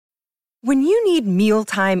When you need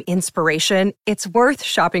mealtime inspiration, it's worth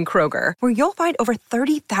shopping Kroger, where you'll find over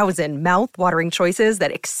 30,000 mouth-watering choices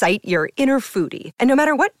that excite your inner foodie. And no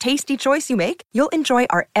matter what tasty choice you make, you'll enjoy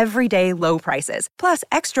our everyday low prices, plus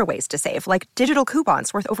extra ways to save, like digital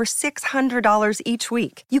coupons worth over $600 each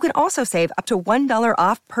week. You can also save up to $1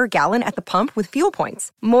 off per gallon at the pump with fuel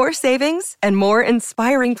points. More savings and more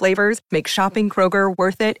inspiring flavors make shopping Kroger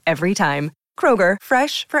worth it every time. Kroger,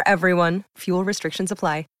 fresh for everyone. Fuel restrictions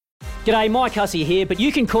apply. G'day, Mike Hussey here, but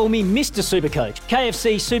you can call me Mr. Supercoach.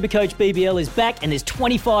 KFC Supercoach BBL is back and there's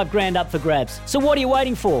 25 grand up for grabs. So what are you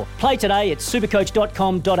waiting for? Play today at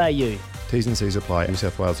supercoach.com.au. T's and C's apply. New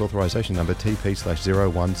South Wales authorisation number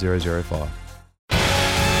TP/01005.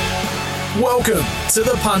 Welcome to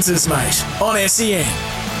the Punters, Mate, on SEN.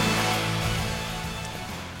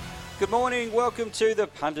 Good morning, welcome to the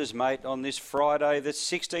Punters, Mate, on this Friday, the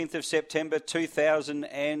 16th of September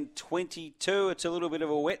 2022. It's a little bit of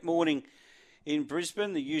a wet morning in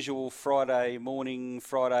Brisbane. The usual Friday morning,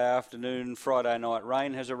 Friday afternoon, Friday night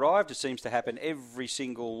rain has arrived. It seems to happen every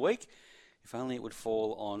single week. If only it would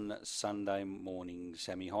fall on Sunday morning,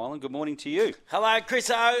 Sammy Hyland. Good morning to you. Hello, Chris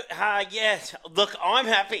O. Look, I'm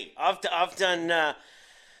happy. I've done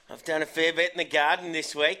a fair bit in the garden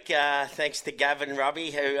this week, thanks to Gavin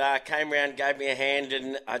Robbie, who came round, gave me a hand,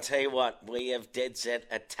 and I tell you what, we have dead set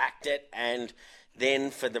attacked it, and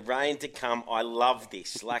then for the rain to come, I love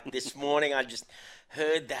this. Like this morning, I just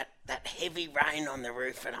heard that heavy rain on the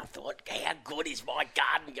roof, and I thought, how good is my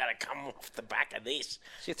garden going to come off the back of this?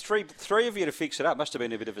 See, three of you to fix it up. Must have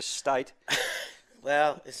been a bit of a state.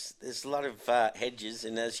 Well, there's a lot of hedges,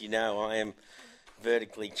 and as you know, I am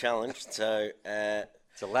vertically challenged, so...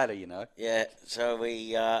 It's a ladder, you know. Yeah, so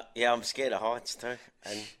I'm scared of heights too.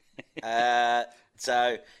 And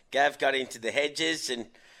so Gav got into the hedges and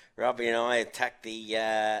Robbie and I attacked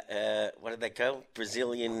the, what are they called?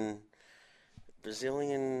 Brazilian,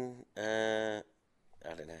 I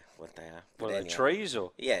don't know what they are. What are they, trees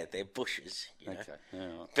or? Yeah, they're bushes. You know? Okay. Yeah,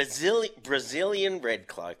 right. Brazilian red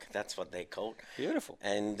cloak, that's what they're called. Beautiful.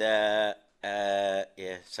 And, so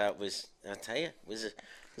it was, I tell you, it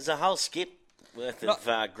was a whole skip worth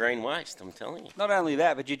of green waste, I'm telling you. Not only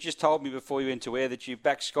that, but you just told me before you went to air that you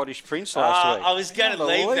backed Scottish Prince last week. I was going to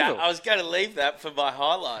leave that. I was going to leave that for my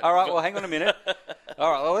highlight. All right, well, hang on a minute. All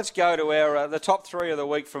right, well, let's go to our the top three of the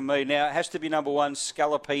week from me. Now, it has to be number one,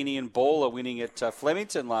 Scalapini and Baller winning at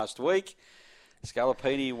Flemington last week.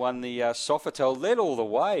 Scalapini won the Sofitel, led all the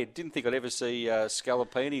way. Didn't think I'd ever see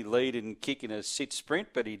Scalapini lead and kick in a sit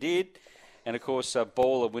sprint, but he did. And, of course,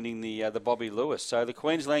 Baller winning the Bobby Lewis. So the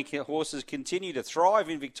Queensland horses continue to thrive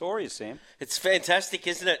in Victoria, Sam. It's fantastic,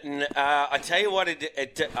 isn't it? And I tell you what,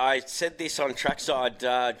 I said this on Trackside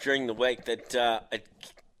during the week, that it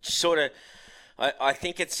sort of, I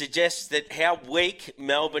think it suggests that how weak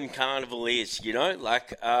Melbourne Carnival is, you know?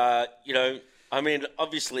 Like, I mean,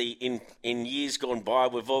 obviously, in years gone by,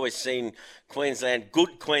 we've always seen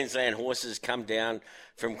good Queensland horses come down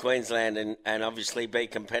from Queensland and obviously be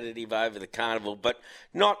competitive over the Carnival, but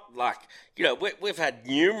not like, we've had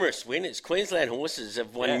numerous winners. Queensland horses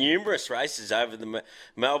have won numerous races over the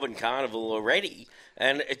Melbourne Carnival already,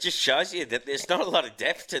 and it just shows you that there's not a lot of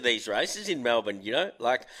depth to these races in Melbourne,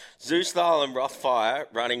 like Zoustyle and Rothfire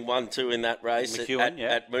running 1-2 in that race at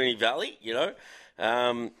Moonee Valley,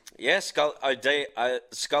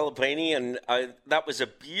 Scalapini, and that was a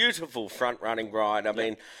beautiful front-running ride. I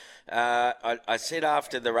mean, I said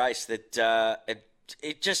after the race that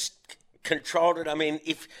it just controlled it. I mean,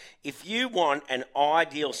 if you want an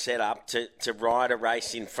ideal setup to ride a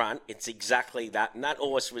race in front, it's exactly that. And that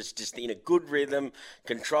horse was just in a good rhythm,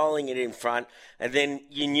 controlling it in front. And then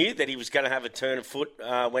you knew that he was going to have a turn of foot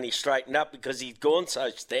when he straightened up because he'd gone so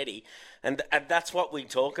steady. And that's what we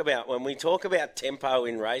talk about. When we talk about tempo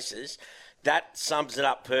in races, that sums it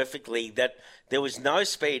up perfectly, that there was no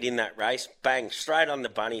speed in that race. Bang, straight on the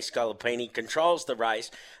bunny. Scalapini controls the race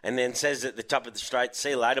and then says at the top of the straight, see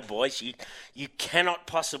you later, boys. You cannot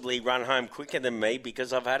possibly run home quicker than me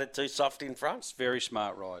because I've had it too soft in front. It's a very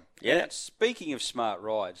smart ride. Yeah. And speaking of smart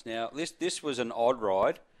rides, now this was an odd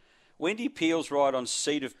ride. Wendy Peel's ride on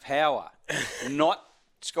Seat of Power, not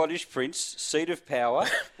Scottish Prince, Seat of Power.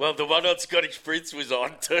 Well, the one on Scottish Prince was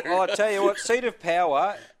on too. Oh, I tell you what, Seat of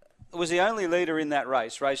Power was the only leader in that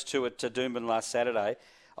race 2 at Doomben last Saturday.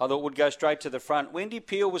 I thought would go straight to the front. Wendy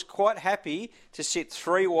Peel was quite happy to sit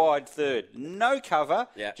 3 wide third. No cover,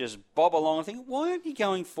 just bob along. I think, why aren't you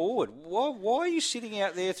going forward? Why are you sitting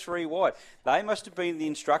out there 3 wide? They must have been the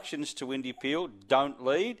instructions to Wendy Peel. Don't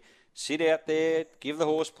lead, sit out there, give the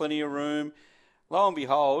horse plenty of room. Lo and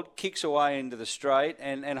behold, kicks away into the straight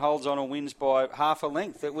and holds on and wins by half a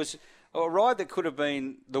length. It was a ride that could have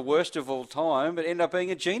been the worst of all time, but ended up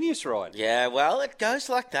being a genius ride. Yeah, well, it goes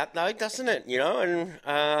like that, though, doesn't it? And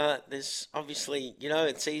there's obviously,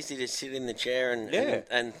 it's easy to sit in the chair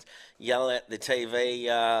and yell at the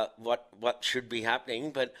TV what should be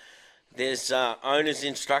happening, but there's owner's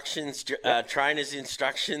instructions, trainer's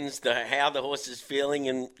instructions, how the horse is feeling,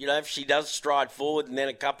 and if she does stride forward and then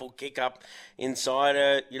a couple kick up inside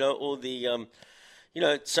her, all the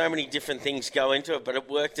so many different things go into it, but it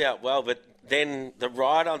worked out well. But then the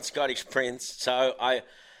ride on Scottish Prince, so I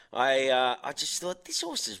just thought this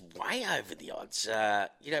horse is way over the odds.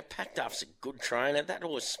 Pat Duff's a good trainer. That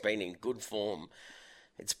horse has been in good form.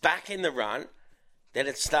 It's back in the run. Then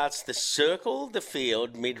it starts to circle the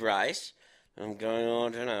field mid-race. I'm going, I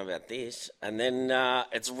don't know about this. And then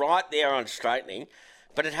it's right there on straightening,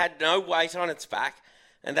 but it had no weight on its back.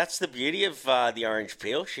 And that's the beauty of the Orange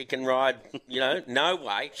Peel. She can ride, no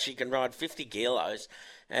weight. She can ride 50 kilos.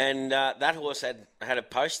 And that horse had a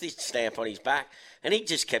postage stamp on his back, and he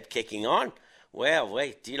just kept kicking on. Wow,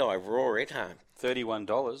 did I roar it home.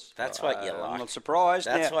 $31. That's what you like. I'm not surprised.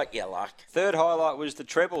 That's what you like. Third highlight was the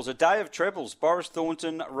trebles. A day of trebles. Boris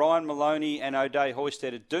Thornton, Ryan Maloney and O'Day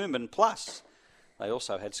Hoisted at Doomben. Plus, they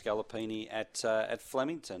also had Scalapini at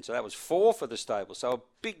Flemington. So that was 4 for the stable. So a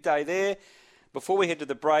big day there. Before we head to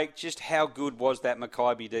the break, just how good was that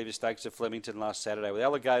Mackay Diva Stakes at Flemington last Saturday with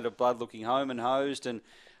Alligator Blood looking home and hosed, and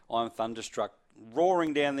I'm Thunderstruck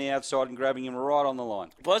roaring down the outside and grabbing him right on the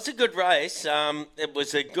line. It was a good race. It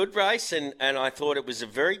was a good race, and I thought it was a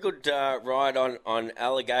very good ride on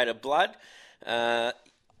Alligator Blood. Again,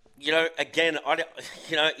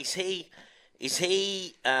 is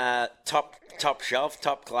he top shelf,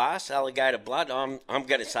 top class, Alligator Blood? I'm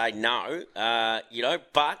going to say no.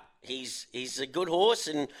 But he's a good horse,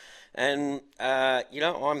 and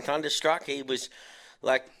I'm Thunderstruck. He was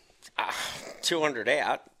like 200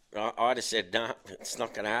 out. I'd have said, no, it's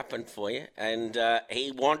not going to happen for you. And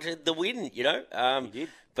he wanted the win, He did.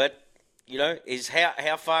 But,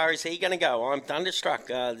 how far is he going to go? I'm Thunderstruck.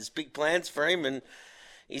 There's big plans for him, and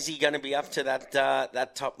is he going to be up to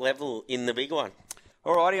that top level in the big one?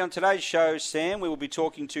 All righty, on today's show, Sam, we will be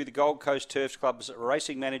talking to the Gold Coast Turfs Club's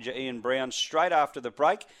racing manager, Ian Brown, straight after the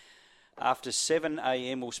break. After 7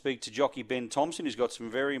 a.m, we'll speak to jockey Ben Thompson, who's got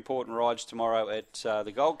some very important rides tomorrow at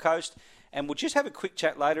the Gold Coast. And we'll just have a quick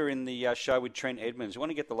chat later in the show with Trent Edmonds. We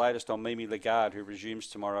want to get the latest on Mimi Lagarde, who resumes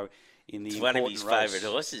tomorrow in the it's important race. It's one one of his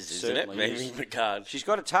favourite horses, Certainly isn't it? Mimi Lagarde. She's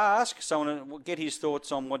got a task, so I want to get his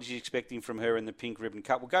thoughts on what he's expecting from her in the Pink Ribbon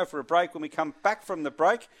Cup. We'll go for a break. When we come back from the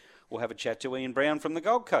break, we'll have a chat to Ian Brown from the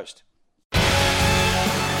Gold Coast.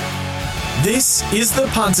 This is The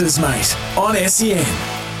Punters, Mate, on SEN.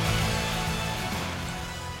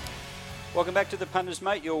 Welcome back to the Punters,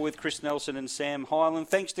 Mate. You're with Chris Nelson and Sam Hyland.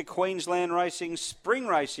 Thanks to Queensland Racing, spring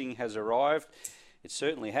racing has arrived. It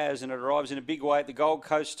certainly has, and it arrives in a big way at the Gold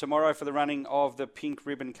Coast tomorrow for the running of the Pink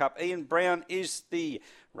Ribbon Cup. Ian Brown is the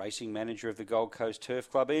racing manager of the Gold Coast Turf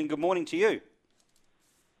Club. Ian, good morning to you.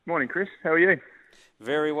 Morning, Chris. How are you?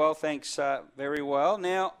 Very well, thanks. Very well.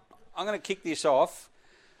 Now, I'm going to kick this off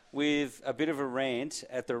with a bit of a rant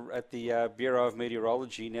at the Bureau of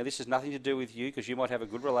Meteorology. Now, this has nothing to do with you because you might have a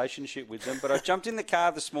good relationship with them, but I jumped in the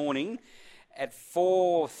car this morning at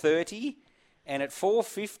 4:30, and at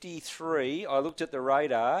 4:53 I looked at the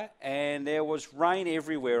radar and there was rain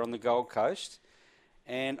everywhere on the Gold Coast.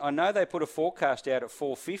 And I know they put a forecast out at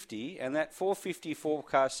 4:50, and that 4:50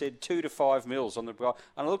 forecast said 2 to 5 mils on the... And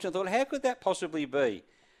I looked and thought, how could that possibly be,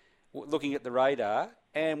 looking at the radar?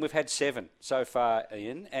 And we've had 7 so far,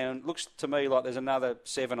 Ian, and it looks to me like there's another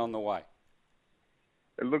 7 on the way.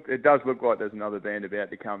 It does look like there's another band about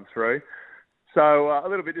to come through. So a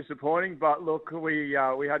little bit disappointing, but look, we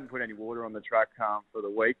hadn't put any water on the track for the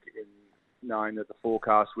week, in knowing that the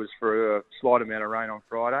forecast was for a slight amount of rain on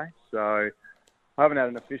Friday. So I haven't had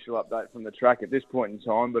an official update from the track at this point in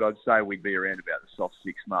time, but I'd say we'd be around about the soft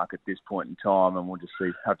 6 mark at this point in time, and we'll just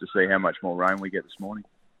have to see how much more rain we get this morning.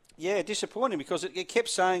 Yeah, disappointing because it kept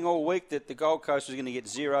saying all week that the Gold Coast was going to get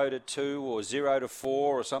 0 to 2 or 0 to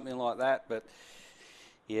 4 or something like that. But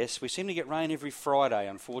yes, we seem to get rain every Friday.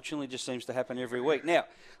 Unfortunately, it just seems to happen every week. Now,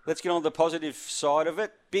 let's get on to the positive side of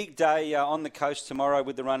it. Big day on the coast tomorrow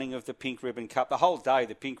with the running of the Pink Ribbon Cup. The whole day,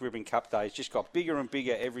 the Pink Ribbon Cup day, has just got bigger and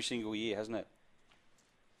bigger every single year, hasn't it?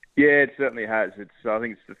 Yeah, it certainly has. I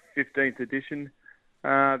think it's the 15th edition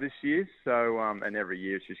this year. So, and every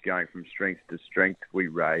year it's just going from strength to strength. We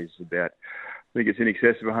raise about, I think it's in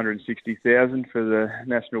excess of 160,000 for the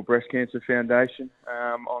National Breast Cancer Foundation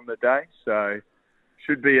on the day. So,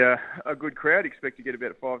 should be a good crowd. Expect to get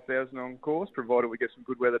about 5,000 on course, provided we get some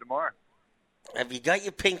good weather tomorrow. Have you got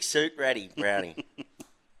your pink suit ready, Brownie?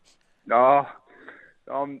 Oh,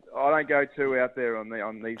 I don't go too out there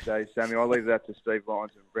on these days, Sammy. I leave that to Steve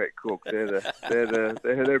Lyons and Brett Cook.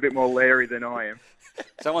 They're a bit more leery than I am.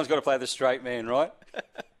 Someone's got to play the straight man, right?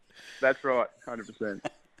 That's right, 100%.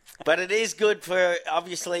 But it is good for,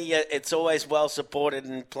 obviously, it's always well supported,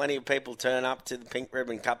 and plenty of people turn up to the Pink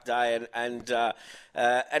Ribbon Cup Day, and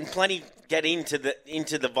plenty get into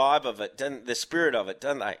the vibe of it, the spirit of it,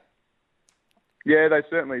 don't they? Yeah, they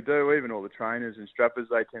certainly do. Even all the trainers and strappers,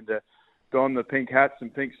 they tend to don the pink hats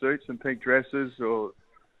and pink suits and pink dresses, or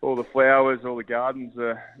all the flowers, all the gardens.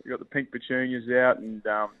 You got the pink petunias out, and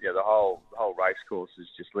the whole race course is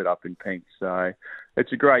just lit up in pink. So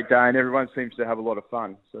it's a great day, and everyone seems to have a lot of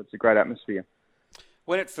fun. So it's a great atmosphere.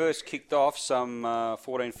 When it first kicked off some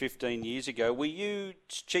 14, 15 years ago, were you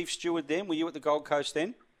chief steward then? Were you at the Gold Coast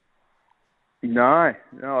then? No,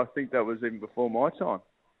 I think that was even before my time.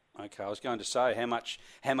 Okay, I was going to say, how much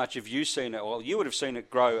have you seen it? Well, you would have seen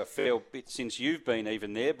it grow a fair bit since you've been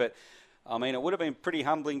even there, but I mean, it would have been pretty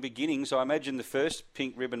humbling beginnings. I imagine the first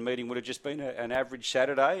Pink Ribbon meeting would have just been an average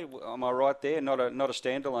Saturday. Am I right there? Not a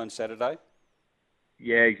standalone Saturday?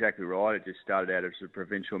 Yeah, exactly right. It just started out as a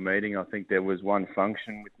provincial meeting. I think there was one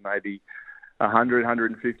function with maybe 100,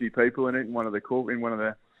 150 people in it in one of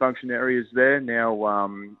the function areas there. Now,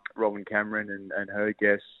 Robin Cameron and her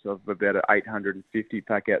guests of about 850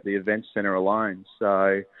 pack out the event centre alone.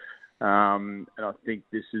 So, and I think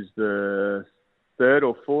this is the third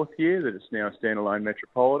or fourth year that it's now a standalone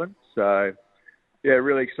metropolitan. So, yeah,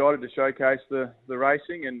 really excited to showcase the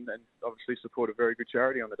racing and obviously support a very good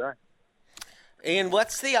charity on the day. Ian,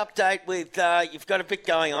 what's the update with, you've got a bit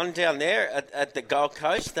going on down there at the Gold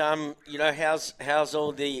Coast. How's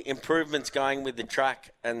all the improvements going with the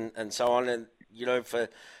track and so on? And,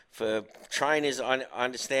 for trainers, I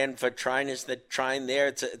understand for trainers that train there,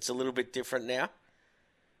 it's a little bit different now.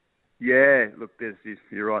 Yeah, look,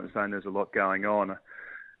 you're right in saying there's a lot going on. I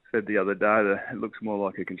said the other day that it looks more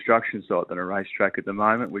like a construction site than a racetrack at the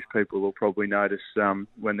moment, which people will probably notice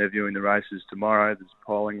when they're viewing the races tomorrow. There's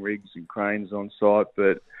piling rigs and cranes on site,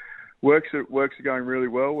 but works are going really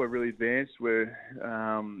well. We're really advanced. We're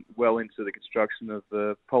well into the construction of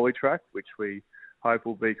the poly track, which we hope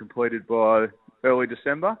will be completed by early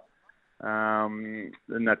December. And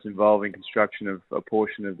that's involving construction of a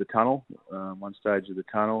portion of the tunnel, one stage of the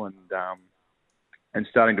tunnel, and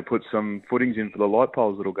starting to put some footings in for the light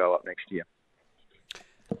poles that'll go up next year.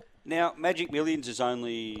 Now, Magic Millions is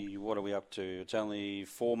only, what are we up to? It's only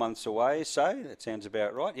 4 months away, so that sounds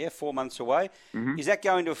about right. Yeah, 4 months away. Mm-hmm. Is that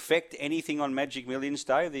going to affect anything on Magic Millions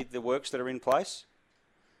Day, the works that are in place?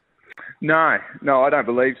 No, I don't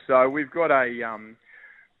believe so. We've got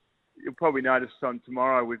you'll probably notice on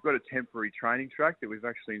tomorrow, we've got a temporary training track that we've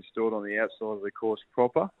actually installed on the outside of the course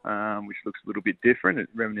proper, which looks a little bit different.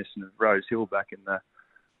 It's reminiscent of Rose Hill back in the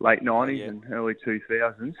late 90s and early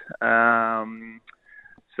 2000s.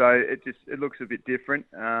 So it looks a bit different,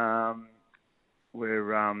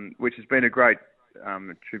 which has been a great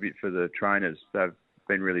tribute for the trainers. They've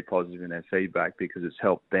been really positive in their feedback because it's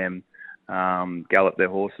helped them gallop their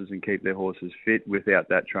horses and keep their horses fit without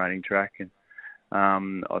that training track. And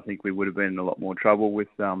I think we would have been in a lot more trouble with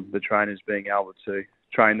the trainers being able to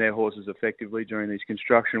train their horses effectively during these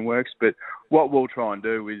construction works. But what we'll try and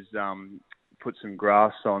do is put some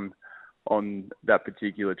grass on that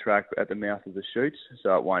particular track at the mouth of the chutes,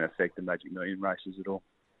 so it won't affect the Magic Million races at all.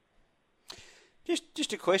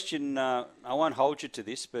 Just a question, I won't hold you to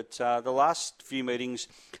this, but the last few meetings,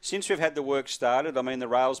 since we've had the work started, I mean, the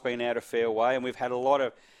rail's been out a fair way, and we've had a lot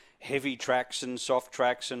of heavy tracks and soft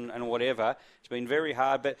tracks and whatever. It's been very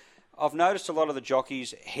hard, but I've noticed a lot of the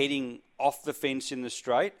jockeys heading off the fence in the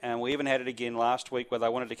straight, and we even had it again last week where they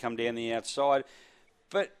wanted to come down the outside.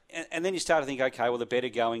 And then you start to think, okay, well, the better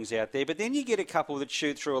going's out there. But then you get a couple that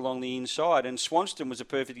shoot through along the inside, and Swanston was a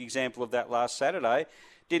perfect example of that last Saturday.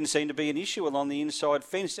 Didn't seem to be an issue along the inside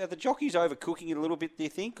fence. Are the jockeys overcooking it a little bit, do you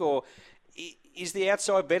think? Or is the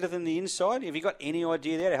outside better than the inside? Have you got any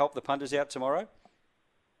idea there to help the punters out tomorrow?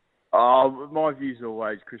 My view's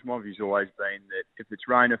always been that if it's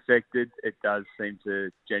rain affected, it does seem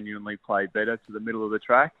to genuinely play better to the middle of the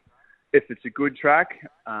track. If it's a good track,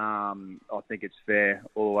 I think it's fair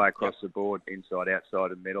all the way across the board, inside,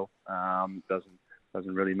 outside, and middle.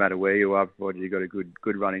 Doesn't really matter where you are, provided you've got a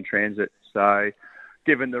good running transit. So,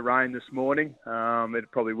 given the rain this morning,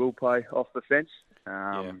 it probably will play off the fence.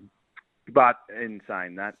 But in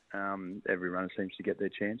saying that, every runner seems to get their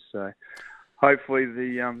chance. So, hopefully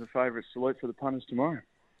the favourite salute for the punters tomorrow.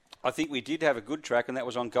 I think we did have a good track, and that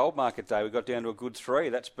was on Gold Market Day. We got down to a good 3.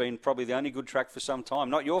 That's been probably the only good track for some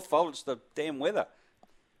time. Not your fault, it's the damn weather.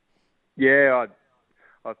 Yeah,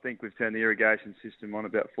 I think we've turned the irrigation system on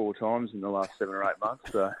about 4 times in the last 7 or 8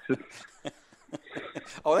 months. So.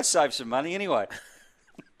 Oh, that saves some money anyway.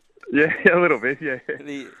 Yeah, a little bit, yeah.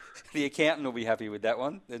 The accountant will be happy with that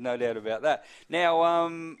one. There's no doubt about that. Now,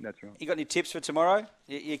 That's right. You got any tips for tomorrow?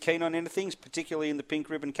 You keen on anything, particularly in the Pink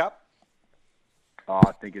Ribbon Cup? Oh,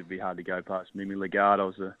 I think it'd be hard to go past Mimi Lagarde. I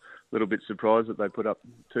was a little bit surprised that they put up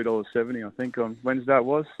 $2.70, I think, on Wednesday it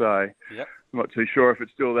was. So Yep. I'm not too sure if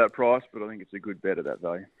it's still that price, but I think it's a good bet at that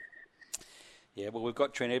value. Yeah, well, we've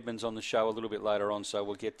got Trent Edmonds on the show a little bit later on, so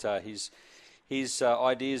we'll get his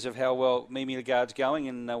ideas of how well Mimi Lagarde's going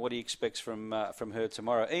and what he expects from her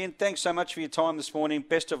tomorrow. Ian, thanks so much for your time this morning.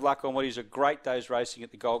 Best of luck on what is a great day's racing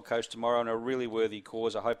at the Gold Coast tomorrow and a really worthy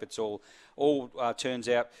cause. I hope it's all turns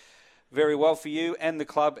out very well for you and the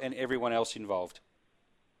club and everyone else involved.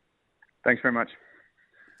 Thanks very much.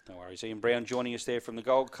 No worries. Ian Brown joining us there from the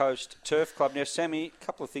Gold Coast Turf Club. Now, Sammy, a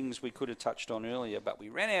couple of things we could have touched on earlier, but we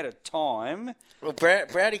ran out of time. Well,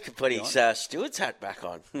 Browdy could put his steward's hat back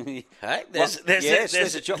on. Hey, There's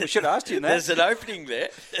a job. We should have asked him that. There's an opening there.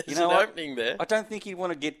 I don't think he'd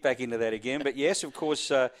want to get back into that again. But yes, of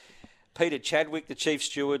course, Peter Chadwick, the Chief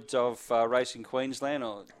Steward of Racing Queensland,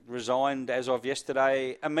 resigned as of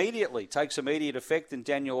yesterday immediately. Takes immediate effect, and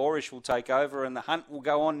Daniel Orish will take over, and the hunt will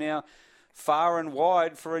go on now far and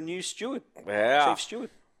wide for a new steward. Wow. Chief Steward.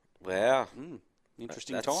 Wow.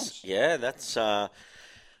 Interesting times. Yeah, that's...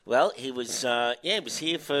 well, he was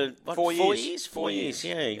here for, 4 years? 4 years,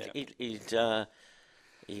 yeah.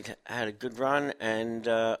 He'd had a good run, and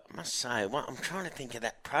I must say, I'm trying to think of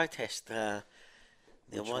that protest. There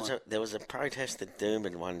was a protest at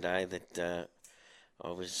Doomben one day that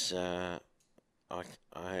I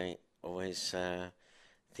always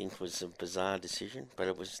think was a bizarre decision, but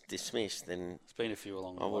it was dismissed. And it's been a few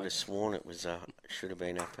along the way. I would have sworn it was should have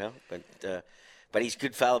been upheld, but he's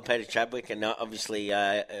good fellow, Peter Chadwick, and obviously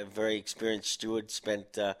a very experienced steward.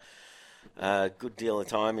 Spent a good deal of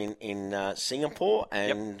time in Singapore,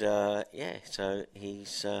 and so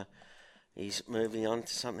he's moving on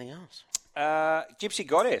to something else. Gypsy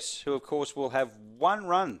Goddess, who of course will have one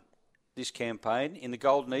run this campaign in the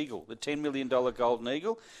Golden Eagle, the $10 million Golden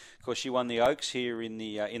Eagle. Of course, she won the Oaks here in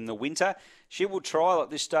the winter. She will trial at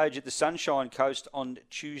this stage at the Sunshine Coast on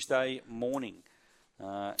Tuesday morning.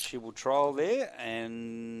 She will trial there,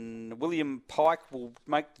 and William Pike will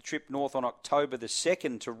make the trip north on October the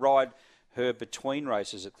 2nd to ride her between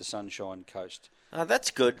races at the Sunshine Coast.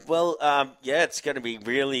 That's good. Well, it's going to be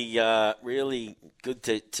really, really good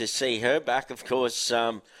to see her back. Of course,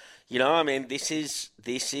 this is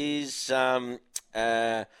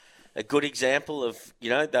a good example of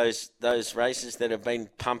those races that have been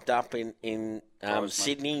pumped up in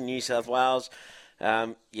Sydney, New South Wales.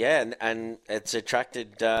 And it's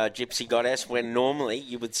attracted Gypsy Goddess when normally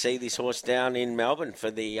you would see this horse down in Melbourne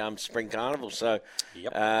for the Spring Carnival. So,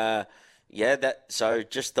 so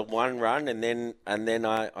just the one run, and then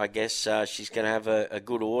I guess she's going to have a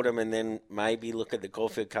good autumn, and then maybe look at the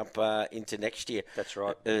Caulfield Cup into next year. That's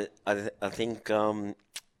right. I think.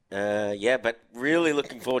 But really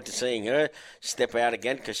looking forward to seeing her step out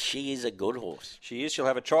again, because she is a good horse. She is. She'll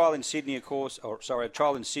have a trial in Sydney, a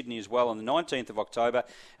trial in Sydney as well on the 19th of October.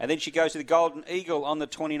 And then she goes to the Golden Eagle on the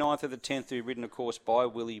 29th of the 10th, to be ridden, of course, by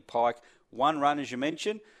Willie Pike. One run, as you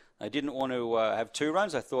mentioned. They didn't want to have 2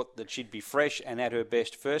 runs. They thought that she'd be fresh and at her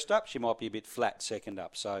best first up. She might be a bit flat second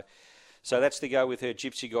up. So that's the go with her,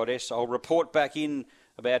 Gypsy Goddess. I'll report back in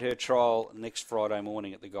about her trial next Friday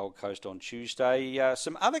morning at the Gold Coast on Tuesday.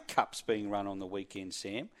 Some other cups being run on the weekend,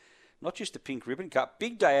 Sam. Not just the Pink Ribbon Cup.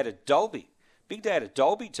 Big day out of Dalby. Big day out of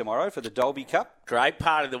Dalby tomorrow for the Dalby Cup. Great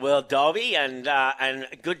part of the world, Dalby, and a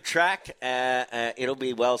good track. It'll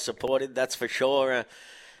be well supported, that's for sure.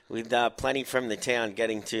 With plenty from the town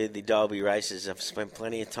getting to the Dalby races. I've spent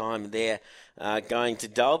plenty of time there going to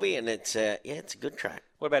Dalby, and it's a good track.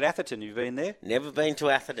 What about Atherton? Have you been there? Never been to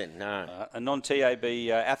Atherton, no. A non-TAB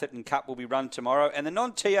Atherton Cup will be run tomorrow, and the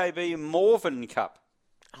non-TAB Morven Cup.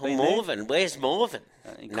 Oh, Morven. There? Where's Morven?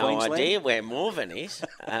 In no Queensland? Idea where Morven is.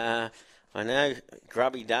 I know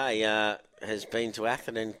Grubby Day has been to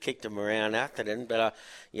Atherton, kicked him around Atherton, but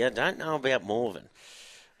I don't know about Morven.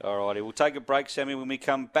 All righty, we'll take a break, Sammy. When we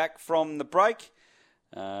come back from the break,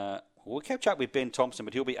 we'll catch up with Ben Thompson,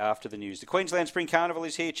 but he'll be after the news. The Queensland Spring Carnival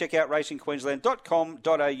is here. Check out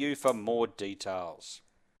racingqueensland.com.au for more details.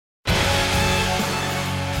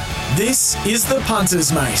 This is the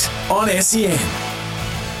Punters, Mate, on SEN.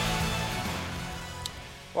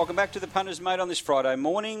 Welcome back to the Punters, Mate, on this Friday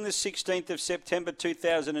morning, the 16th of September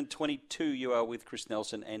 2022. You are with Chris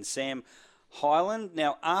Nelson and Sam Highland.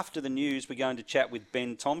 Now, after the news, we're going to chat with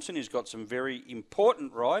Ben Thompson, who's got some very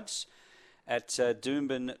important rides at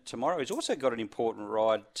Doomben tomorrow. He's also got an important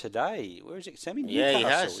ride today. Where is it, Sammy? Yeah, Newcastle.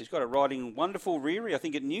 he has. He's got a riding wonderful Reary, I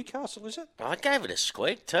think, at Newcastle, is it? I gave it a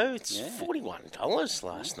squeak too. It's $41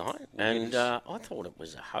 last night, and I thought it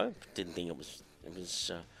was a hope. Didn't think it was.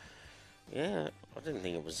 I didn't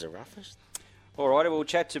think it was the roughest. All right, we'll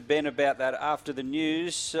chat to Ben about that after the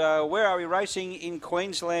news. Where are we racing in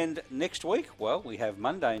Queensland next week? Well, we have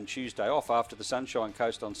Monday and Tuesday off after the Sunshine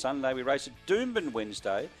Coast on Sunday. We race at Doomben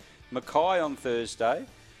Wednesday, Mackay on Thursday.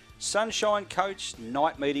 Sunshine Coast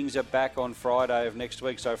night meetings are back on Friday of next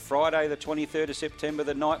week. So Friday the 23rd of September,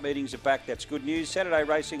 the night meetings are back. That's good news. Saturday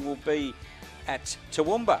racing will be at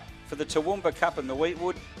Toowoomba for the Toowoomba Cup and the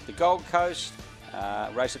Wheatwood. The Gold Coast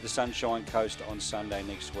race at the Sunshine Coast on Sunday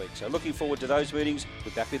next week. So looking forward to those meetings.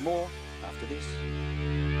 We're back with more after this.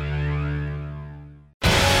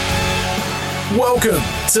 Welcome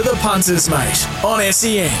to the Punters, Mate, on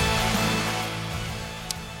SEN.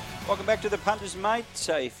 Welcome back to the Punters, Mate.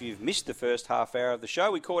 If you've missed the first half hour of the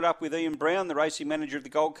show, we caught up with Ian Brown, the racing manager of the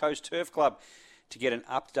Gold Coast Turf Club, to get an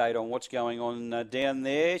update on what's going on down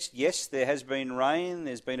there. Yes, there has been rain.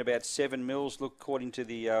 There's been about 7 mils, according to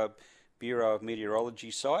the Bureau of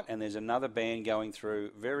Meteorology site, and there's another band going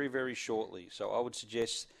through very, very shortly. So I would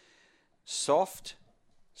suggest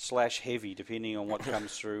soft/heavy, depending on what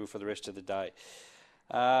comes through for the rest of the day.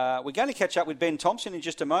 We're going to catch up with Ben Thompson in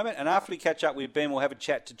just a moment, and after we catch up with Ben, we'll have a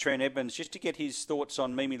chat to Trent Edmonds just to get his thoughts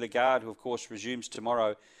on Mimi Lagarde, who, of course, resumes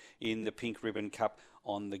tomorrow in the Pink Ribbon Cup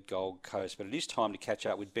on the Gold Coast. But it is time to catch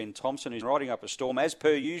up with Ben Thompson, who's riding up a storm, as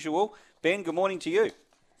per usual. Ben, good morning to you.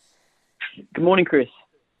 Good morning, Chris.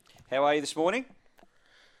 How are you this morning?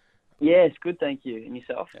 Yes, good, thank you. And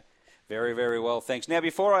yourself? Yeah. Very, very well, thanks. Now,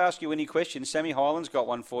 before I ask you any questions, Sammy Hyland's got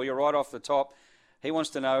one for you right off the top. He wants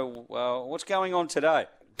to know, what's going on today?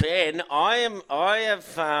 Ben, I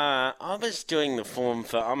was doing the form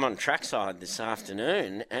I'm on trackside this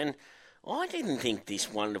afternoon, and I didn't think this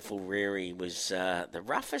wonderful Reary was the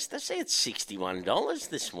roughest. I see it's $61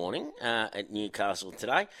 this morning at Newcastle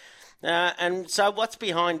today. And so what's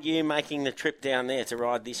behind you making the trip down there to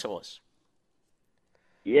ride this horse?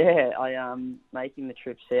 Yeah, I am making the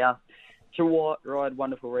trip south to ride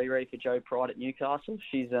Wonderful Reary for Joe Pride at Newcastle.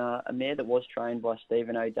 She's a mare that was trained by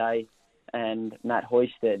Stephen O'Day and Matt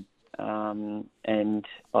Hoisted. And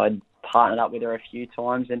I'd partnered up with her a few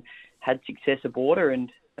times and had success aboard her,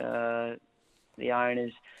 and the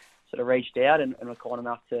owners sort of reached out and were kind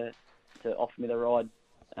enough to offer me the ride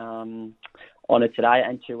on her today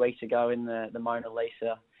and 2 weeks ago in the Mona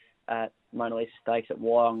Lisa Stakes at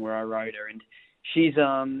Wyong, where I rode her. And she's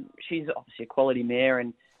obviously a quality mare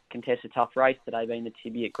and contest a tough race today, being the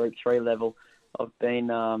Tibby at Group 3 level. I've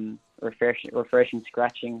been refreshing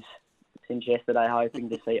scratchings since yesterday, hoping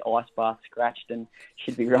to see Ice Bath scratched, and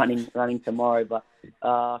should be running tomorrow. But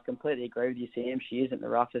I completely agree with you, Sam. She isn't the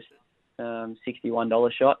roughest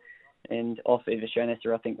 $61 shot. And off Eva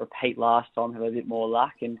Schoenester, I think repeat last time, have a bit more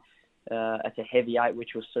luck. And it's a heavy 8,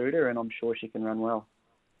 which will suit her, and I'm sure she can run well.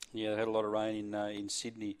 Yeah, they had a lot of rain in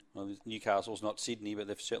Sydney. Well, Newcastle's not Sydney, but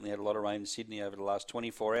they've certainly had a lot of rain in Sydney over the last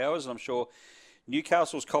 24 hours. And I'm sure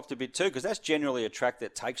Newcastle's copped a bit too, because that's generally a track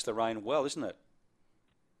that takes the rain well, isn't it?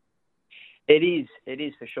 It is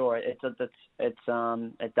for sure. It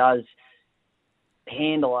does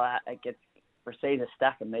handle. It receives a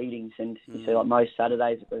stack of meetings, and you see, like most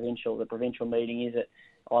Saturdays, the provincial meeting is at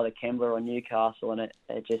either Kembla or Newcastle, and it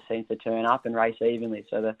just seems to turn up and race evenly.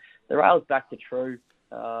 So the rail's back to true.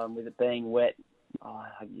 With it being wet,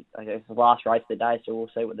 I guess it's the last race of the day, so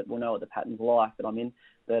we'll know what the pattern's like that I'm in.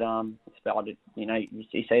 But you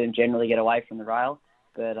see them generally get away from the rail,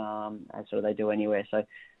 but that's what they do anywhere. So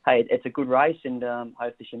hey, it's a good race, and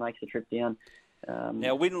hopefully she makes the trip down.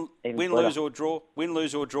 Now, win, lose or draw,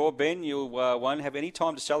 Ben, you won't have any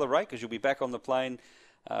time to celebrate because you'll be back on the plane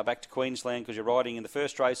back to Queensland, because you're riding in the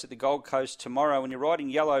first race at the Gold Coast tomorrow, and you're riding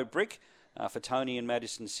Yellow Brick. For Tony and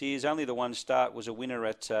Madison Sears. Only the one start was a winner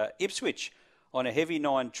at Ipswich on a heavy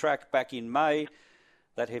 9 track back in May.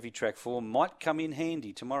 That heavy track form might come in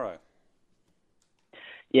handy tomorrow.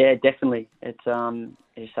 Yeah, definitely. It's as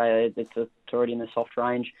you say, it's already in the soft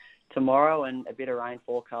range tomorrow, and a bit of rain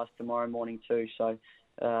forecast tomorrow morning too. So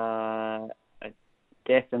it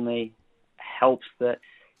definitely helps that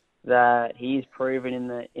he is proven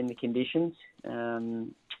in the conditions.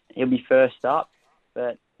 He'll be first up,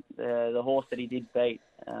 but the horse that he did beat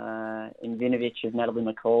in Vinovich of Natalie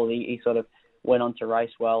McCall, he sort of went on to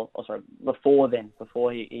race well. Before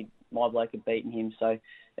my bloke had beaten him. So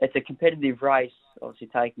it's a competitive race, obviously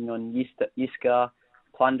taking on Yiska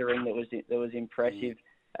Plundering that was impressive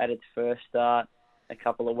at its first start a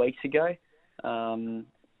couple of weeks ago. And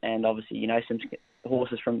obviously, some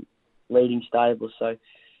horses from leading stables. So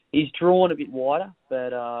he's drawn a bit wider,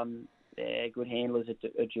 but good handlers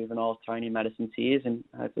at juveniles, Tony Madison Sears, and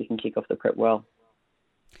hopefully can kick off the prep well.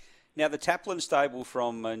 Now, the Taplin stable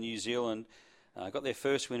from New Zealand got their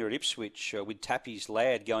first winner at Ipswich with Tappy's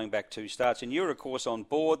Lad going back 2 starts. And you were, of course, on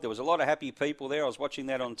board. There was a lot of happy people there. I was watching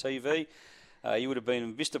that on TV. You would have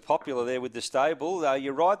been Mr. Popular there with the stable.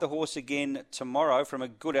 You ride the horse again tomorrow from a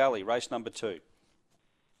good alley, race number 2.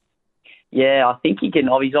 Yeah, I think he can.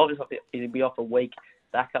 He's obviously he'll be off a week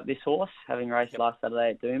back up this horse, having raced last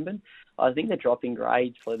Saturday at Doomben. I think the dropping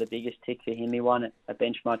grade's probably the biggest tick for him. He won a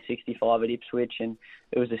benchmark 65 at Ipswich, and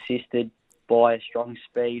it was assisted by a strong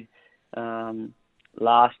speed.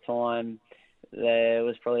 Last time there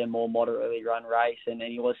was probably a more moderately run race, and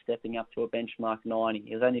he was stepping up to a benchmark 90.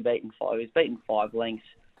 He was only beaten 5. He was beaten 5 lengths.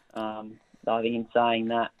 I think in saying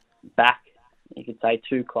that, back, you could say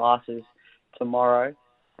 2 classes tomorrow,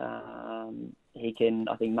 he can,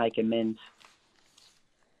 I think, make amends.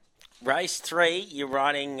 Race 3, you're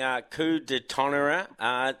riding Coup de Tonnerre.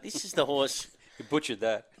 This is the horse. You butchered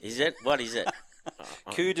that. Is it? What is it?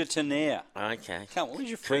 Coup de Tonnerre. Okay. Come on, what is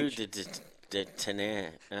your Coup French? de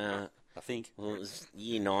Tonnerre. I think. Well, it was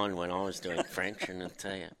year 9 when I was doing French, and I'll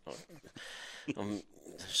tell you, I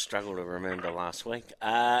struggle to remember last week.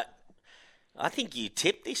 I think you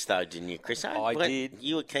tipped this, though, didn't you, Chris? I did.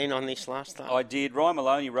 You were keen on this last time? I did. Ryan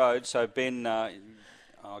Maloney rode, so Ben,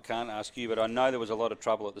 I can't ask you, but I know there was a lot of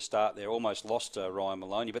trouble at the start there. Almost lost Ryan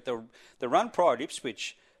Maloney. But the run prior at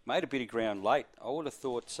Ipswich made a bit of ground late. I would have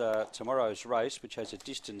thought tomorrow's race, which has a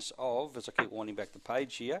distance of, as I keep winding back the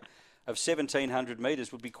page here, of 1,700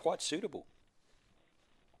 metres would be quite suitable.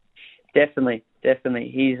 Definitely.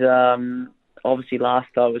 He's obviously last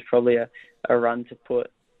time was probably a run to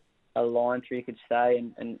put a line through, you could say,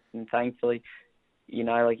 and thankfully, you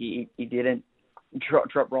know, like he didn't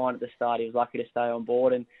drop Ryan at the start. He was lucky to stay on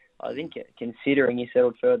board, and I think considering he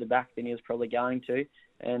settled further back than he was probably going to,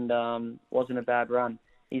 and wasn't a bad run.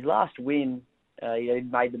 His last win, he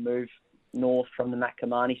made the move north from the Matt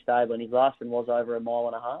Kamani stable, and his last win was over 1.5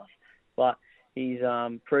 miles. But he's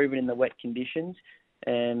proven in the wet conditions,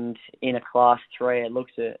 and in a Class 3, it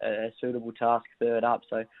looks a suitable task third up.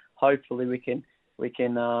 So hopefully we can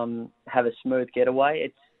have a smooth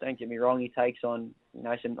getaway. Don't get me wrong, he takes on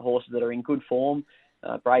some horses that are in good form,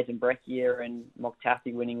 Brazen Breccia and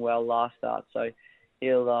Moktafi winning well last start. So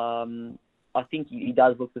he'll, I think he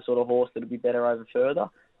does look the sort of horse that'll be better over further.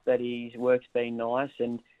 But his work's been nice,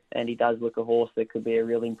 and he does look a horse that could be a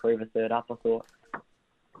real improver third up, I thought.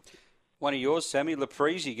 One of yours, Sammy,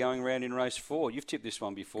 Leprezi going around in race 4. You've tipped this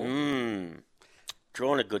one before.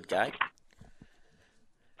 Drawn a good gate.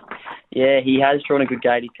 Yeah, he has drawn a good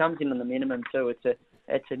gate. He comes in on the minimum too.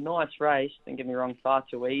 It's a nice race. Don't get me wrong, Far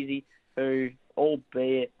Too Easy, who,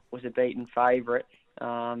 albeit was a beaten favourite,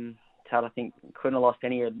 I think couldn't have lost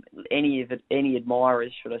any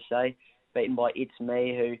admirers, should I say. Beaten by It's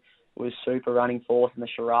Me, who was super running fourth in the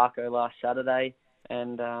Shirako last Saturday,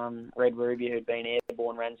 and Red Ruby, who'd been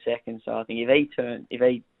airborne, ran second. So I think if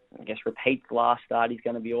he repeats last start, he's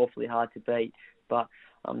going to be awfully hard to beat. But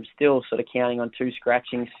I'm still sort of counting on 2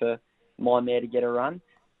 scratchings for my mare to get a run.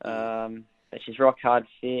 But she's rock hard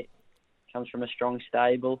fit, comes from a strong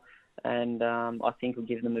stable, and I think will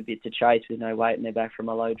give them a bit to chase with no weight in their back from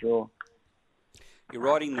a low draw. You're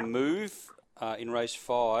riding the Move in race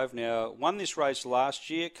 5. Now, won this race last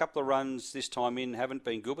year. A couple of runs this time in haven't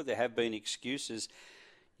been good, but there have been excuses.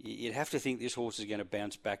 You'd have to think this horse is going to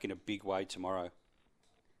bounce back in a big way tomorrow.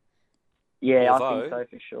 Yeah, although, I think so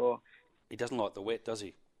for sure. He doesn't like the wet, does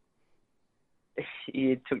he?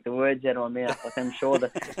 You took the words out of my mouth. Like, I'm sure the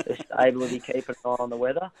stable will be keeping an eye on the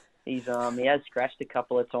weather. He has scratched a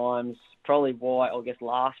couple of times. Probably why, I guess,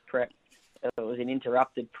 last prep, it was an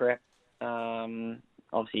interrupted prep.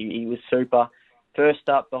 Obviously, he was super. First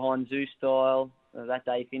up behind Zoo Style. That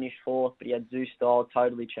day he finished 4th, but he had Zoo Style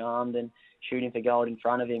totally charmed and shooting for gold in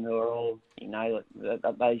front of him, who are all,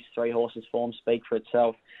 those 3 horses' form speak for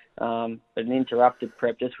itself. But an interrupted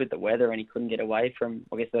prep just with the weather, and he couldn't get away from,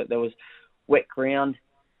 I guess, there was wet ground,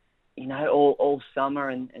 all summer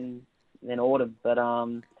and then autumn. But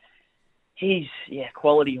he's,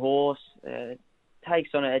 quality horse, takes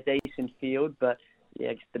on a decent field, but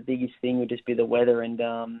I guess the biggest thing would just be the weather.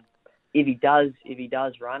 And if he does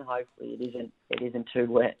run, hopefully it isn't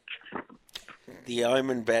too wet. The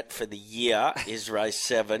omen bet for the year is race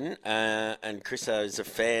 7, and Chriso is a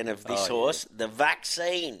fan of this horse, the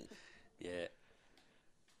Vaccine. Yeah.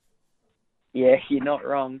 Yeah, you're not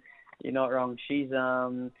wrong. She's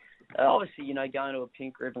obviously, going to a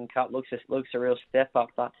Pink Ribbon Cup looks a real step up,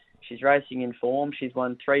 but she's racing in form. She's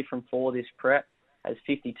won 3 from 4 this prep, has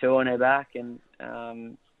 52 on her back, and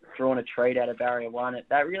drawn a treat out of barrier 1.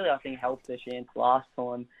 That really, I think, helped her chance last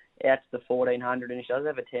time out to the 1400, and she does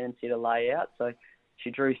have a tendency to lay out. So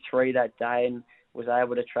she drew 3 that day and was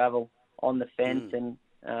able to travel on the fence, and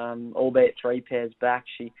albeit 3 pairs back,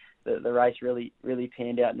 the race really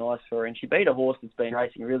panned out nice for her, and she beat a horse that's been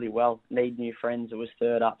racing really well, Need New Friends, who was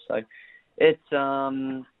 3rd up. So it's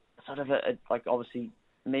sort of like obviously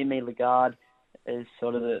Mimi Lagarde is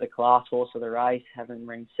sort of the class horse of the race, having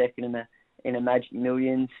ranked 2nd in a Magic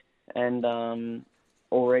Millions, and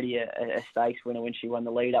already a stakes winner when she won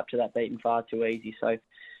the lead up to that, beaten Far Too Easy. So I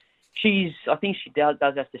think she does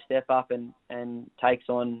have to step up and takes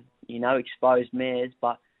on, exposed mares,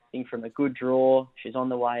 but I think from a good draw, she's on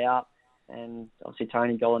the way up, and obviously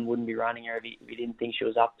Tony Gollan wouldn't be running her if he didn't think she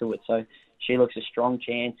was up to it. So she looks a strong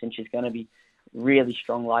chance, and she's going to be really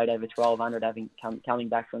strong late over 1200, having coming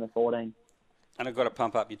back from the 14. And I've got to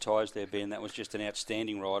pump up your tyres there, Ben. That was just an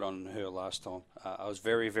outstanding ride on her last time. I was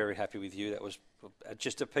very, very happy with you. That was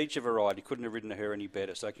just a peach of a ride. You couldn't have ridden her any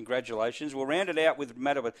better. So congratulations. We'll round it out with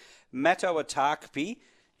Matawatakpi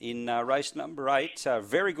in race number 8.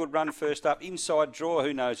 Very good run first up. Inside draw.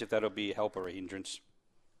 Who knows if that'll be a help or a hindrance?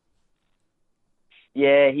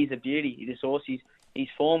 Yeah, he's a beauty. This horse, his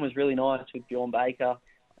form was really nice with Bjorn Baker,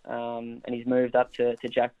 and he's moved up to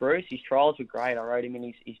Jack Bruce. His trials were great. I rode him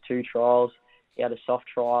in his 2 trials. He had a soft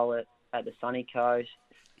trial at the Sunny Coast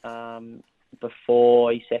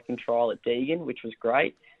before his 2nd trial at Deagon, which was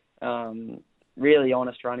great. Really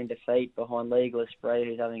honest running defeat behind Legal Esprit,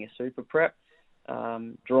 who's having a super prep.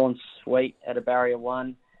 Drawn sweet at a barrier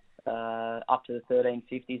 1 up to the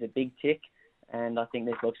 1350 is a big tick, and I think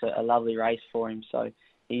this looks a lovely race for him. So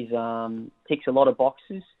he's ticks a lot of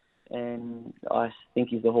boxes, and I think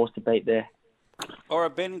he's the horse to beat there. All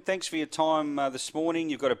right, Ben, thanks for your time this morning.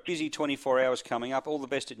 You've got a busy 24 hours coming up. All the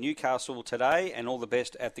best at Newcastle today, and all the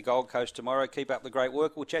best at the Gold Coast tomorrow. Keep up the great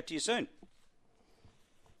work. We'll chat to you soon.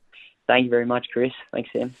 Thank you very much, Chris. Thanks,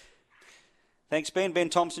 Sam. Thanks, Ben. Ben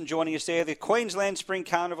Thompson joining us there. The Queensland Spring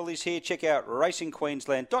Carnival is here. Check out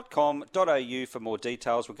racingqueensland.com.au for more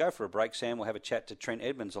details. We'll go for a break, Sam. We'll have a chat to Trent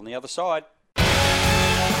Edmonds on the other side.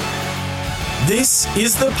 This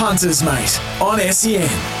is The Punters, Mate, on SEN.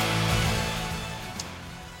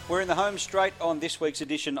 We're in the home straight on this week's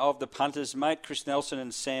edition of The Punters, Mate. Chris Nelson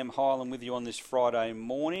and Sam Hyland with you on this Friday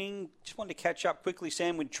morning. Just wanted to catch up quickly,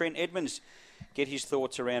 Sam, with Trent Edmonds. Get his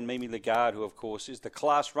thoughts around Mimi Lagarde, who, of course, is the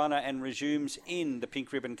class runner and resumes in the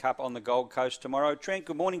Pink Ribbon Cup on the Gold Coast tomorrow. Trent,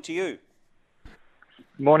 good morning to you.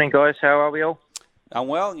 Morning, guys. How are we all? I'm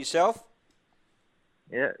well. And yourself?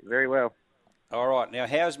 Yeah, very well. All right. Now,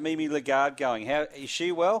 how's Mimi Lagarde going? Is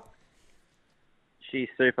she well? She's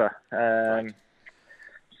super.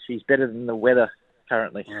 She's better than the weather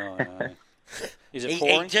currently. Oh, no. Is it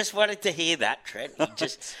pouring? He just wanted to hear that, Trent.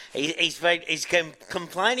 He's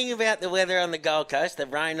complaining about the weather on the Gold Coast, the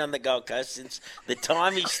rain on the Gold Coast, since the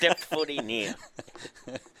time he stepped foot in here.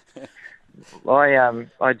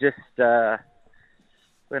 I just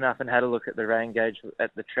went up and had a look at the rain gauge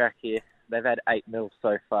at the track here. They've had 8 mils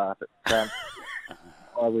so far, but I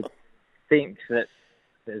would think that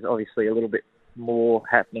there's obviously a little bit more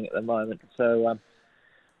happening at the moment. So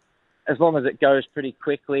as long as it goes pretty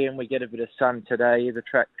quickly and we get a bit of sun today, the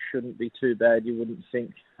track shouldn't be too bad, you wouldn't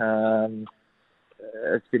think.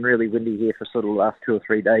 It's been really windy here for sort of the last 2 or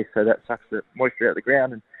 3 days, so that sucks the moisture out of the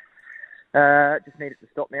ground, and just need it to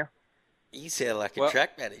stop now. You sound like a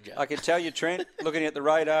track manager. I can tell you, Trent, looking at the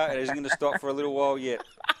radar, it isn't going to stop for a little while yet.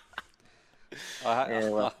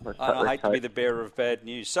 I hate to be the bearer of bad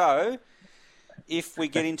news. So, if we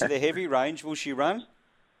get into the heavy range, will she run?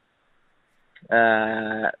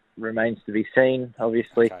 Remains to be seen,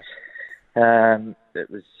 obviously. Okay.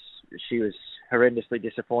 She was horrendously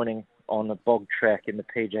disappointing on the bog track in the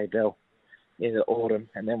PJ Bell in the autumn,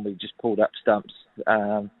 and then we just pulled up stumps.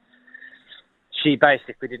 She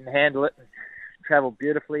basically didn't handle it, travelled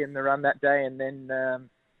beautifully in the run that day, and then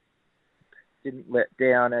didn't let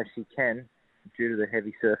down as she can due to the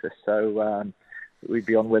heavy surface. So we'd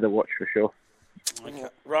be on weather watch for sure. Okay.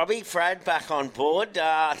 Robbie, Frad back on board.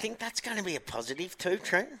 I think that's going to be a positive too,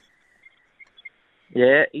 Trent.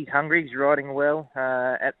 Yeah, he's hungry. He's riding well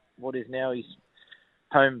at what is now his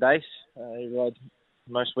home base. He rides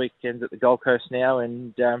most weekends at the Gold Coast now,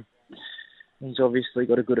 and he's obviously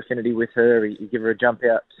got a good affinity with her. He gave her a jump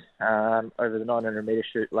out over the 900-metre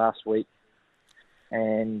chute last week,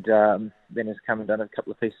 and then has come and done a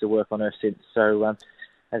couple of pieces of work on her since. So,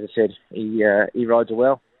 as I said, he rides her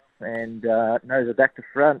well and knows her back to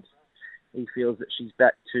front. He feels that she's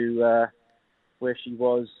back to where she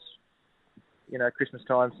was, Christmas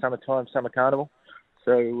time, summertime, summer carnival.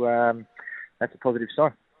 So that's a positive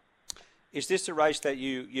sign. Is this the race that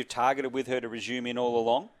you targeted with her to resume in all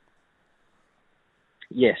along?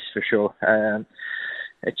 Yes, for sure.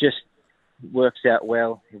 It just works out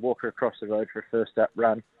well. You walk her across the road for a first up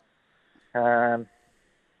run.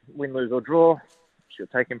 Win, lose or draw, she'll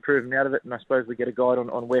take improvement out of it, and I suppose we get a guide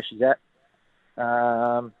on where she's at.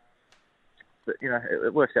 But,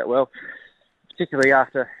 it works out well, particularly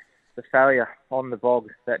after the failure on the bog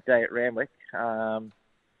that day at Randwick.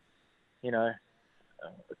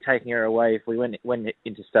 Taking her away, if we went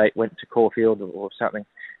interstate, went to Caulfield or something,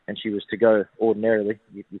 and she was to go ordinarily,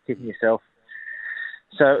 you're kicking yourself.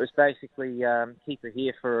 So it was basically keep her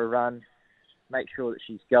here for a run, make sure that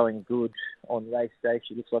she's going good on race day.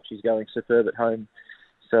 She looks like she's going superb at home.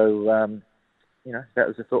 So, that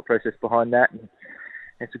was the thought process behind that. And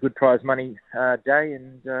it's a good prize money day,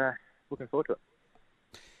 and looking forward to it.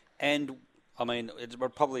 And, I mean, it's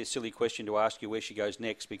probably a silly question to ask you where she goes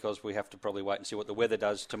next, because we have to probably wait and see what the weather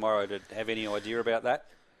does tomorrow to have any idea about that.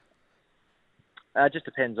 Just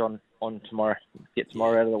depends on tomorrow. Get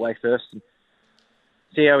tomorrow out of the way first and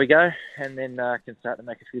see how we go, and then can start to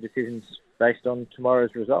make a few decisions based on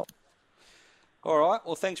tomorrow's result. All right.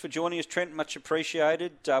 Well, thanks for joining us, Trent. Much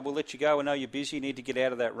appreciated. We'll let you go. I know you're busy. You need to get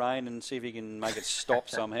out of that rain and see if you can make it stop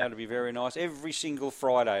somehow. It'd be very nice. Every single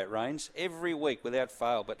Friday it rains, every week without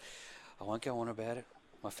fail. But I won't go on about it.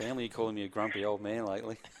 My family are calling me a grumpy old man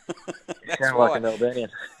lately. Sound like an Albanian.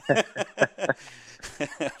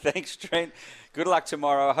 Thanks, Trent. Good luck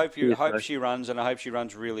tomorrow. I hope she runs, and I hope she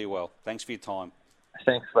runs really well. Thanks for your time.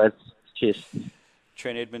 Thanks, lads. Cheers.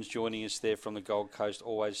 Trent Edmonds joining us there from the Gold Coast.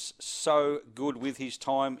 Always so good with his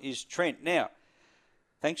time is Trent. Now,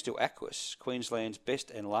 thanks to Aquis, Queensland's best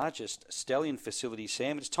and largest stallion facility,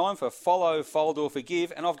 Sam, it's time for Follow, Fold or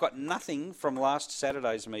Forgive, and I've got nothing from last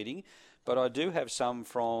Saturday's meeting, but I do have some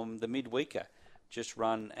from the midweeker, just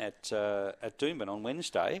run at Doomben on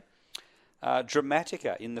Wednesday.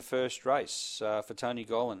 Dramatica in the first race for Tony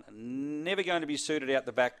Gollan. Never going to be suited out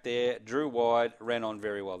the back there. Drew wide, ran on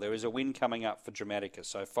very well. There is a win coming up for Dramatica,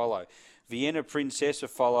 so follow. Vienna Princess, a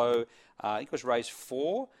follow. I think it was race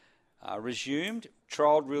 4. Resumed,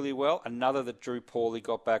 trialled really well. Another that drew poorly,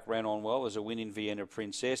 got back, ran on well. Was a win in Vienna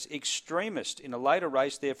Princess. Extremist in a later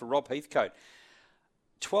race there for Rob Heathcote.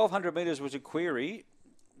 1,200 metres was a query.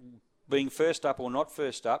 Being first up or not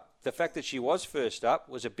first up. The fact that she was first up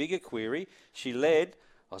was a bigger query. She led.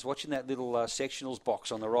 I was watching that little sectionals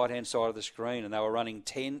box on the right-hand side of the screen, and they were running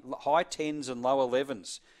high 10s and low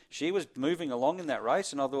 11s. She was moving along in that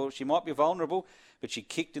race, and I thought she might be vulnerable, but she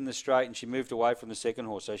kicked in the straight and she moved away from the second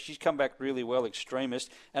horse. So she's come back really well,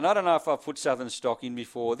 Extremist. And I don't know if I've put Southern Stock in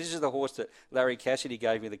before. This is the horse that Larry Cassidy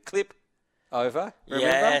gave me the clip over. Remember?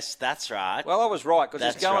 Yes, that's right. Well, I was right, because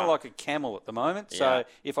it's going right. like a camel at the moment. Yeah. So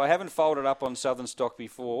if I haven't folded up on Southern Stock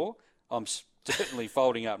before, I'm certainly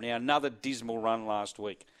folding up now. Another dismal run last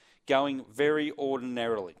week, going very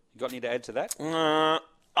ordinarily. You got any to add to that?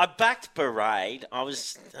 I backed Parade. I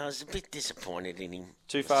was a bit disappointed in him.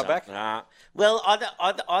 Too far back? Well,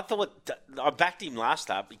 I thought I backed him last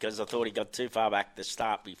start because I thought he got too far back the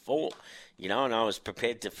start before, and I was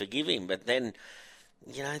prepared to forgive him. But then,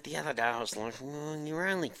 the other day I was like, you're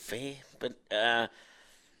only fair. But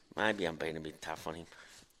maybe I'm being a bit tough on him.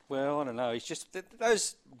 Well, I don't know. He's just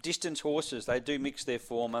those distance horses. They do mix their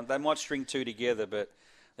form, and they might string two together, but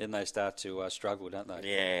then they start to struggle, don't they?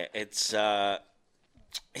 Yeah, it's. I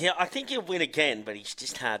think he'll win again, but he's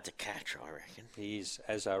just hard to catch, I reckon. He is,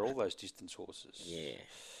 as are all those distance horses. Yeah.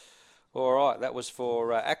 All right, that was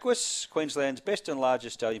for Aquis, Queensland's best and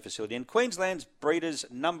largest stallion facility, and Queensland's breeders'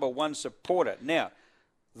 #1 supporter. Now,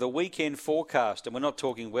 the weekend forecast, and we're not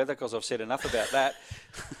talking weather because I've said enough about that.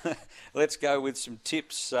 Let's go with some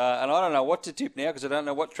tips. And I don't know what to tip now because I don't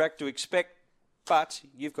know what track to expect, but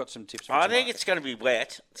you've got some tips. I think it's going to be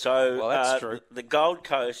wet. So well, that's true. The Gold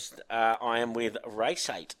Coast, I am with race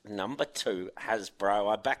 8, #2,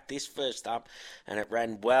 Hasbro. I backed this first up and it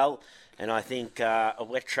ran well. And I think a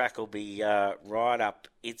wet track will be right up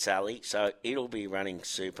its alley, so it'll be running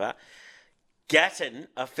super. Gatton,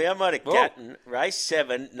 a fair motor Gatton, race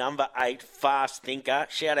 7, #8, Fast Thinker.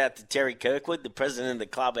 Shout out to Terry Kirkwood, the president of the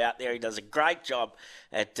club out there. He does a great job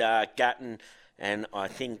at Gatton, and I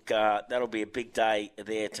think that'll be a big day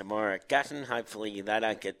there tomorrow at Gatton. Hopefully they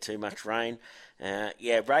don't get too much rain.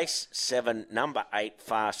 Race 7, #8,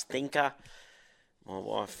 Fast Thinker. My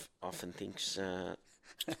wife often thinks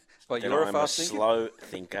But that you're I'm a fast thinker? slow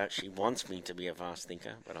thinker. She wants me to be a fast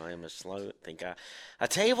thinker, but I am a slow thinker. I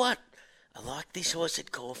tell you what, I like this horse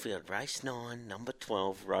at Caulfield. Race 9,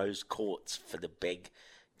 #12, Rose Courts for the Beg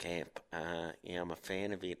Camp. I'm a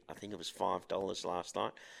fan of it. I think it was $5 last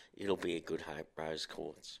night. It'll be a good hope, Rose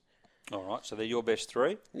Courts. All right, so they're your best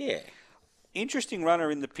 3? Yeah. Interesting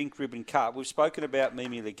runner in the Pink Ribbon Cup. We've spoken about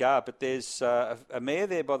Mimi Lagarde, but there's a mare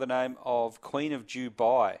there by the name of Queen of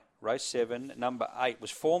Dubai, race 7, number 8.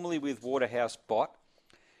 Was formerly with Waterhouse Bot,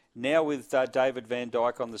 now with David Van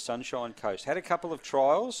Dyke on the Sunshine Coast. Had a couple of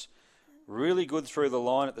trials, really good through the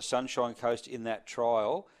line at the Sunshine Coast in that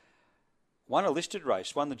trial. Won a listed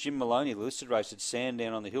race, won the Jim Maloney listed race at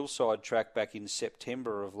Sandown on the Hillside track back in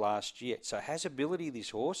September of last year. So has ability, this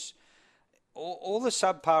horse. All the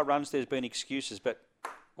subpar runs, there's been excuses, but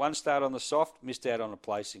one start on the soft, missed out on a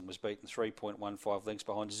placing, was beaten 3.15 lengths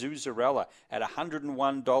behind Zuzarella at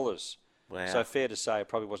 $101. Wow. So fair to say, it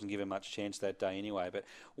probably wasn't given much chance that day anyway. But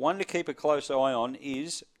one to keep a close eye on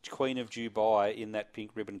is Queen of Dubai in that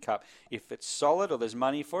Pink Ribbon Cup. If it's solid or there's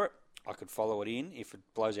money for it, I could follow it in. If it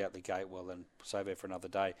blows out the gate, well, then save it for another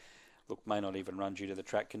day. Look, may not even run due to the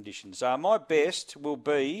track conditions. My best will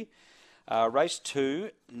be race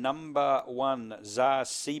 2, number 1, Zar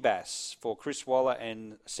Seabass for Chris Waller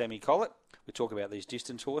and Sammy Collett. We talk about these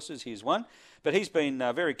distance horses. Here's one. But he's been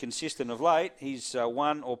very consistent of late. He's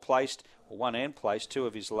won and placed 2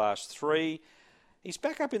 of his last 3. He's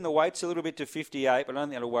back up in the weights a little bit to 58, but I don't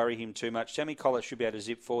think that'll worry him too much. Sammy Collett should be able to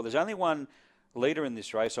zip forward. There's only one leader in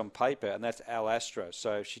this race on paper, and that's Al Astro.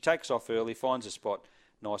 So if she takes off early, finds a spot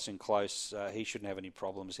nice and close, he shouldn't have any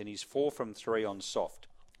problems. And he's 4 from 3 on soft.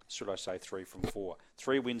 Should I say 3 from 4?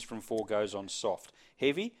 3 wins from 4 goes on soft.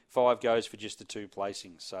 Heavy, 5 goes for just the 2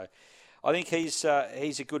 placings. So I think he's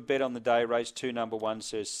a good bet on the day. Race 2, number 1,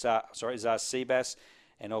 Zar Seabass.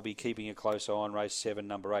 And I'll be keeping a close eye on race 7,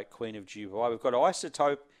 number 8, Queen of Dubai. We've got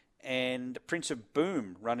Isotope and Prince of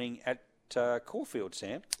Boom running at Caulfield,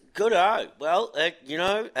 Sam. Good-o. Well,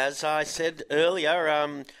 as I said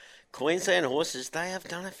earlier, Queensland horses, they have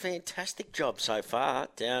done a fantastic job so far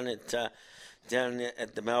down at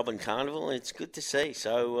the Melbourne Carnival. It's good to see.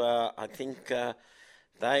 So I think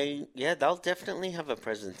they'll definitely have a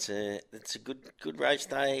presence. It's a good race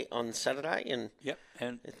day on Saturday,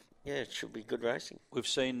 and it should be good racing. We've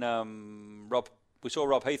seen We saw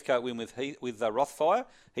Rob Heathcote win with Rothfire.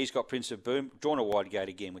 He's got Prince of Boom, drawn a wide gate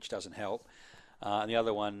again, which doesn't help. And the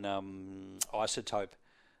other one, Isotope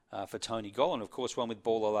for Tony Gollan, of course, won with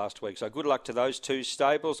Baller last week. So good luck to those 2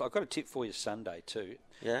 stables. I've got a tip for you Sunday too.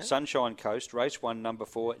 Yeah. Sunshine Coast, race 1, number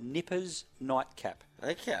 4, Nippers Nightcap.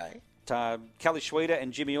 Okay. Kelly Schweida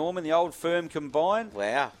and Jimmy Orman, the old firm combined.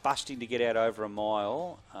 Wow. Busting to get out over a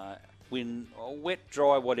mile. Win, wet,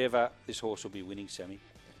 dry, whatever, this horse will be winning, Sammy.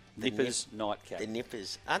 Nippers Nightcap. The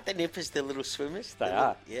Nippers. Aren't the Nippers the little swimmers? They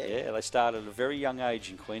are. Yeah, they start at a very young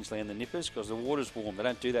age in Queensland, the Nippers, because the water's warm. They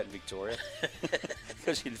don't do that in Victoria.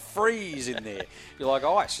 Because you'd freeze in there. You're like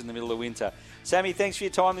ice in the middle of winter. Sammy, thanks for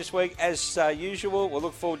your time this week. As usual, we'll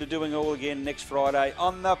look forward to doing it all again next Friday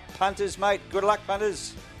on the Punters, mate. Good luck,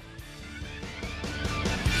 punters.